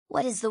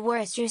What is the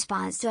worst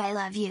response to I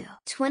love you?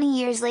 20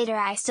 years later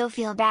I still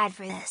feel bad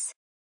for this.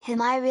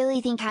 I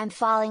really think I'm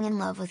falling in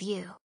love with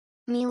you.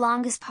 Me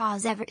longest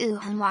pause ever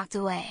and walked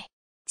away.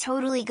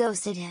 Totally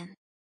ghosted him.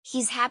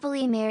 He's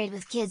happily married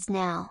with kids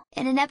now.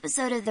 In an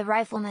episode of The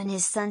Rifleman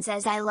his son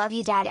says I love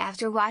you dad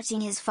after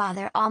watching his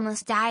father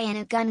almost die in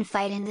a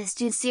gunfight, and this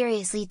dude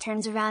seriously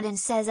turns around and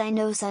says I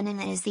know son, and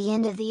that is the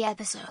end of the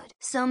episode.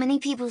 So many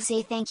people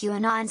say thank you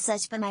and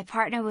such, but my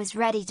partner was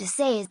ready to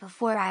say it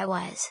before I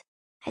was.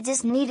 I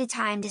just needed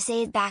time to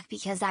say it back,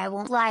 because I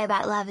won't lie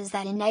about love. Is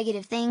that a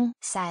negative thing?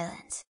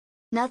 Silence.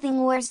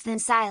 Nothing worse than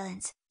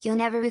silence. You'll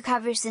never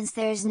recover since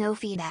there is no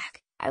feedback.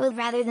 I would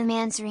rather them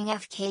answering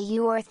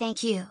FKU or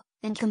thank you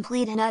than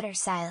complete and utter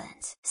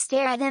silence.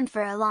 Stare at them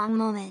for a long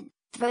moment,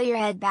 throw your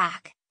head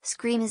back,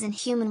 scream as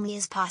inhumanly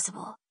as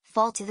possible,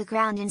 fall to the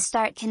ground and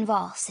start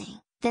convulsing,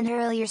 then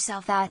hurl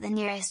yourself out the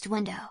nearest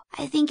window.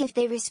 I think if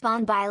they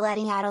respond by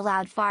letting out a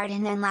loud fart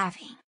and then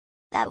laughing,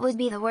 that would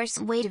be the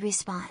worst way to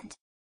respond.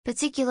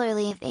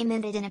 Particularly if they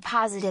meant it in a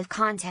positive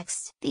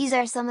context. These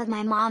are some of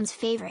my mom's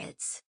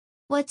favorites.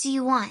 What do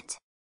you want?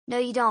 No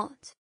you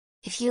don't.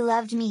 If you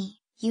loved me,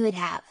 you would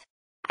have.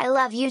 I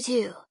love you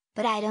too,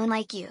 but I don't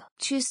like you.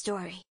 True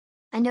story.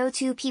 I know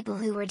two people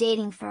who were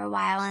dating for a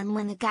while, and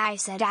when the guy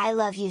said I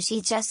love you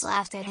she just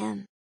laughed at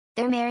him.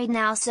 They're married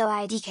now, so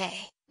IDK,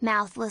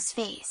 mouthless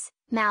face,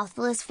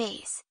 mouthless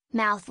face,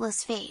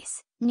 mouthless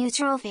face,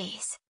 neutral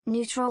face,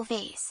 neutral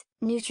face,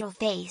 neutral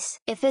face.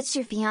 If it's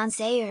your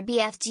fiancé or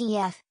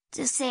BFGF,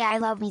 just say I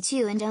love me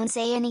too and don't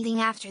say anything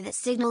after that,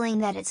 signaling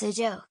that it's a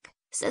joke,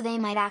 so they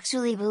might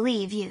actually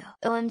believe you.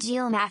 OMG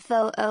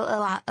Lmafo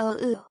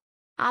OOO.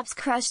 Ops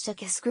Crush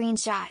took a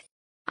screenshot.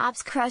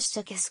 Ops Crush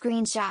took a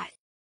screenshot.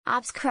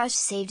 Ops Crush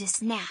saved a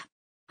snap.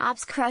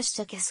 Ops Crush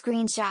took a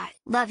screenshot.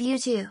 Love you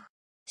too.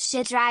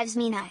 Shit drives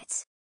me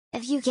nuts.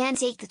 If you can't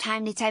take the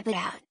time to type it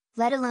out,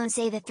 let alone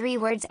say the 3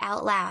 words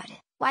out loud,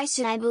 why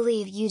should I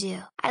believe you do?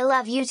 I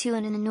love you too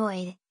in an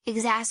annoyed,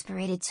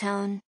 exasperated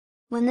tone.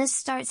 When this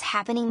starts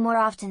happening more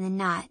often than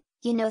not,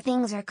 you know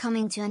things are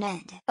coming to an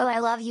end. Oh, I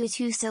love you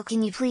too, so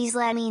can you please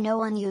let me know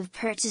when you've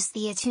purchased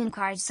the Attune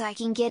card so I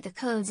can get the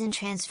codes and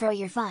transfer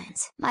your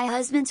funds. My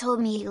husband told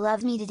me he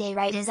loved me today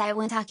right as I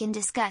went talking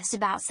discussed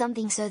about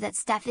something, so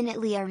that's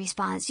definitely a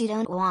response you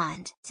don't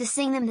want. To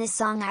sing them this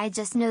song, I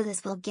just know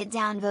this will get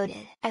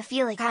downvoted. I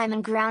feel like I'm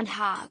in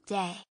Groundhog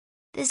Day.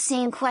 This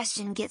same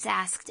question gets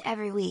asked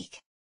every week.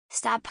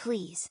 Stop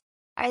please.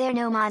 Are there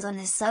no mods on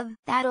this sub?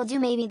 That'll do.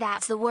 Maybe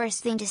that's the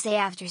worst thing to say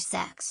after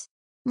sex.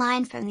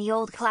 Line from the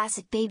old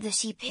classic Babe the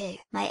Sheep Pig.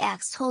 My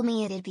ex told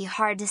me it'd be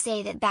hard to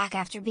say that back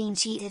after being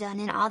cheated on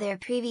in all their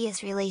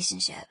previous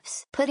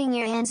relationships. Putting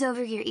your hands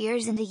over your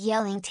ears and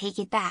yelling take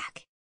it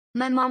back.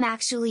 My mom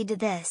actually did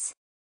this.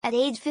 At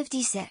age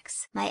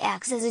 56, my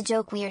ex as a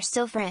joke we are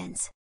still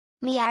friends.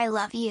 Me I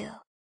love you.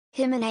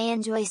 Him and I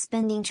enjoy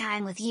spending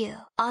time with you.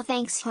 Aw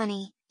thanks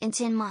honey, in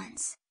 10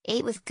 months.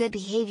 8 with good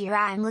behavior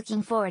I'm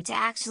looking forward to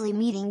actually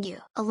meeting you.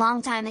 A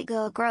long time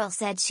ago a girl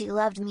said she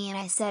loved me and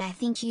I said I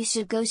think you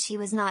should go. She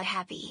was not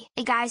happy.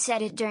 A guy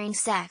said it during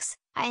sex.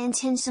 I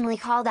intentionally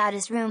called out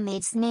his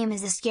roommate's name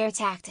as a scare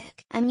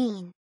tactic. I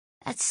mean,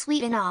 that's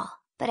sweet and all,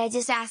 but I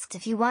just asked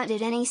if you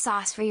wanted any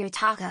sauce for your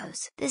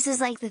tacos. This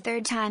is like the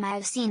 3rd time I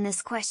have seen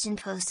this question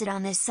posted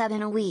on this sub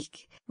in a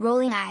week.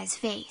 Rolling eyes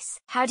face.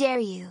 How dare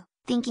you,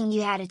 thinking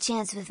you had a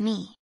chance with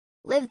me.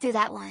 Lived through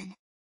that one.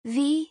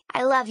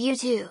 I love you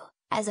too.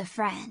 As a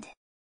friend.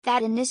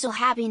 That initial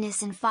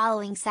happiness and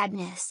following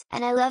sadness,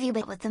 and I love you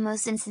but with the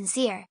most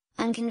insincere,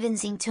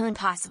 unconvincing tone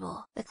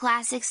possible. The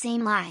classic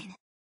same line.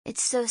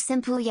 It's so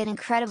simple yet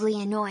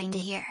incredibly annoying to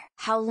hear.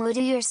 How low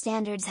do your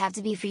standards have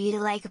to be for you to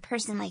like a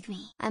person like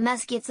me? I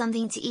must get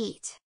something to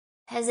eat.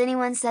 Has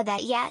anyone said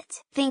that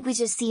yet? Think we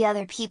just see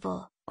other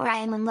people, or I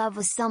am in love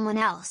with someone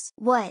else.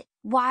 What?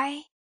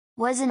 Why?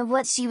 Wasn't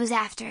what she was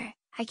after.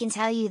 I can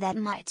tell you that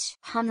much.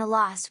 Hum the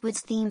Lost Woods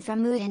theme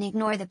from Mood and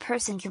ignore the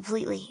person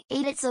completely.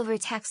 8 It's over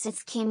text.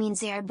 It's K means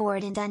they are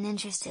bored and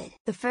uninterested.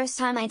 The first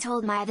time I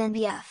told my then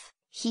BF,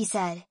 he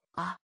said,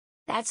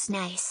 that's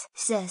nice,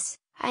 sis,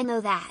 I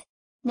know that.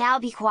 Now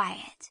be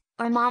quiet,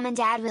 or mom and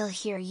dad will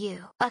hear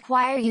you.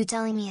 Why are you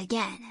telling me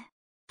again?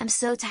 I'm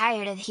so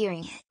tired of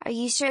hearing it. Are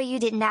you sure you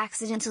didn't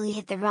accidentally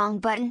hit the wrong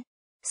button?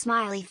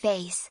 Smiley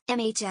face.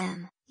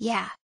 MHM,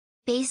 yeah.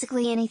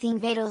 Basically anything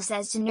Vadal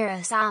says to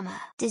Neurosama.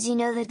 Did you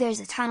know that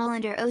there's a tunnel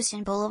under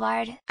Ocean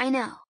Boulevard? I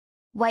know.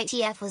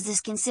 YTF was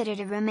this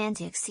considered a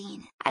romantic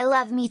scene? I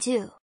love me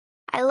too.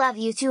 I love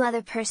you too.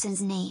 Other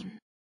person's name.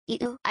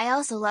 Ew. I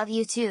also love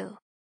you too.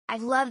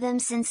 I've loved them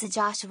since the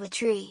Joshua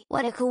Tree.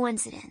 What a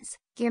coincidence.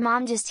 Your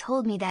mom just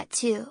told me that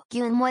too.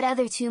 You and what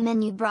other 2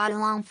 men you brought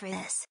along for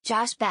this?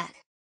 Josh Beck.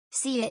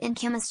 See it in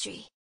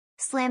chemistry.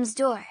 Slams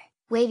door,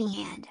 waving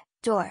hand,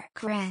 door,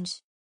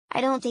 cringe.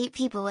 I don't date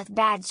people with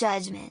bad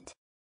judgment.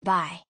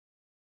 Bye.